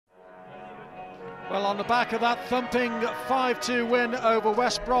Well, on the back of that thumping 5-2 win over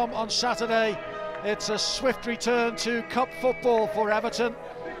West Brom on Saturday, it's a swift return to cup football for Everton.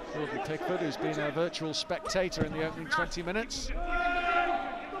 Jordan Pickford, who's been a virtual spectator in the opening 20 minutes,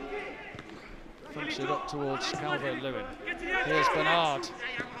 thumps it up towards Calvert-Lewin. Here's Bernard.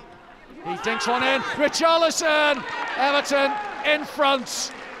 He dinks one in. Richarlison! Everton in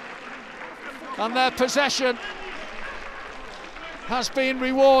front. And their possession has been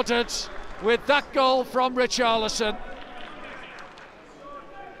rewarded with that goal from Richarlison.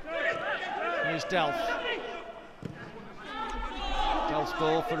 Here's Delph. Delph's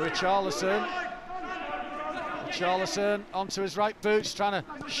ball for Richarlison. Richarlison onto his right boots, trying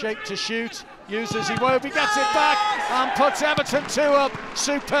to shape to shoot. Uses Iwobi, gets it back and puts Everton 2 up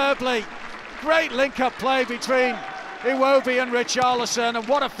superbly. Great link-up play between Iwobi and Richarlison, and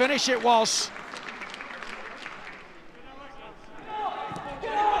what a finish it was.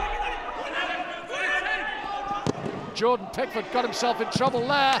 Jordan Pickford got himself in trouble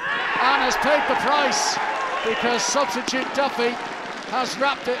there and has paid the price, because substitute Duffy has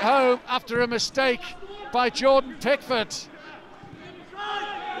wrapped it home after a mistake by Jordan Pickford.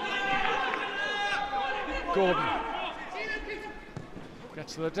 Gordon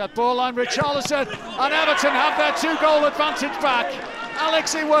gets to the dead ball line. Richarlison, and Everton have their 2-goal advantage back.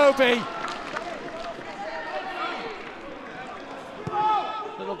 Alex Iwobi.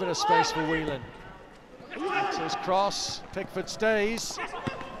 A little bit of space for Whelan. It's his cross, Pickford stays,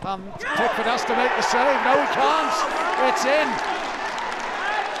 and Pickford has to make the save. No, he can't. It's in.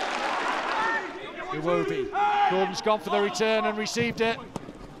 Iwobi. Gordon's gone for the return and received it.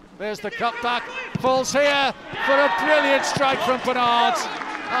 There's the cutback. Falls here for a brilliant strike from Bernard,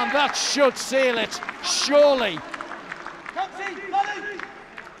 and that should seal it, surely.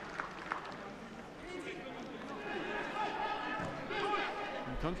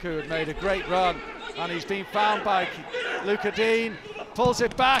 Nkunku had made a great run, and he's been found by Luca Dean, pulls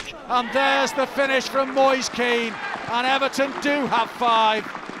it back, and there's the finish from Moise Kean, and Everton do have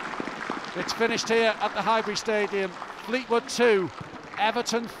 5. It's finished here at the Highbury Stadium. Fleetwood 2,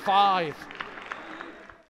 Everton 5.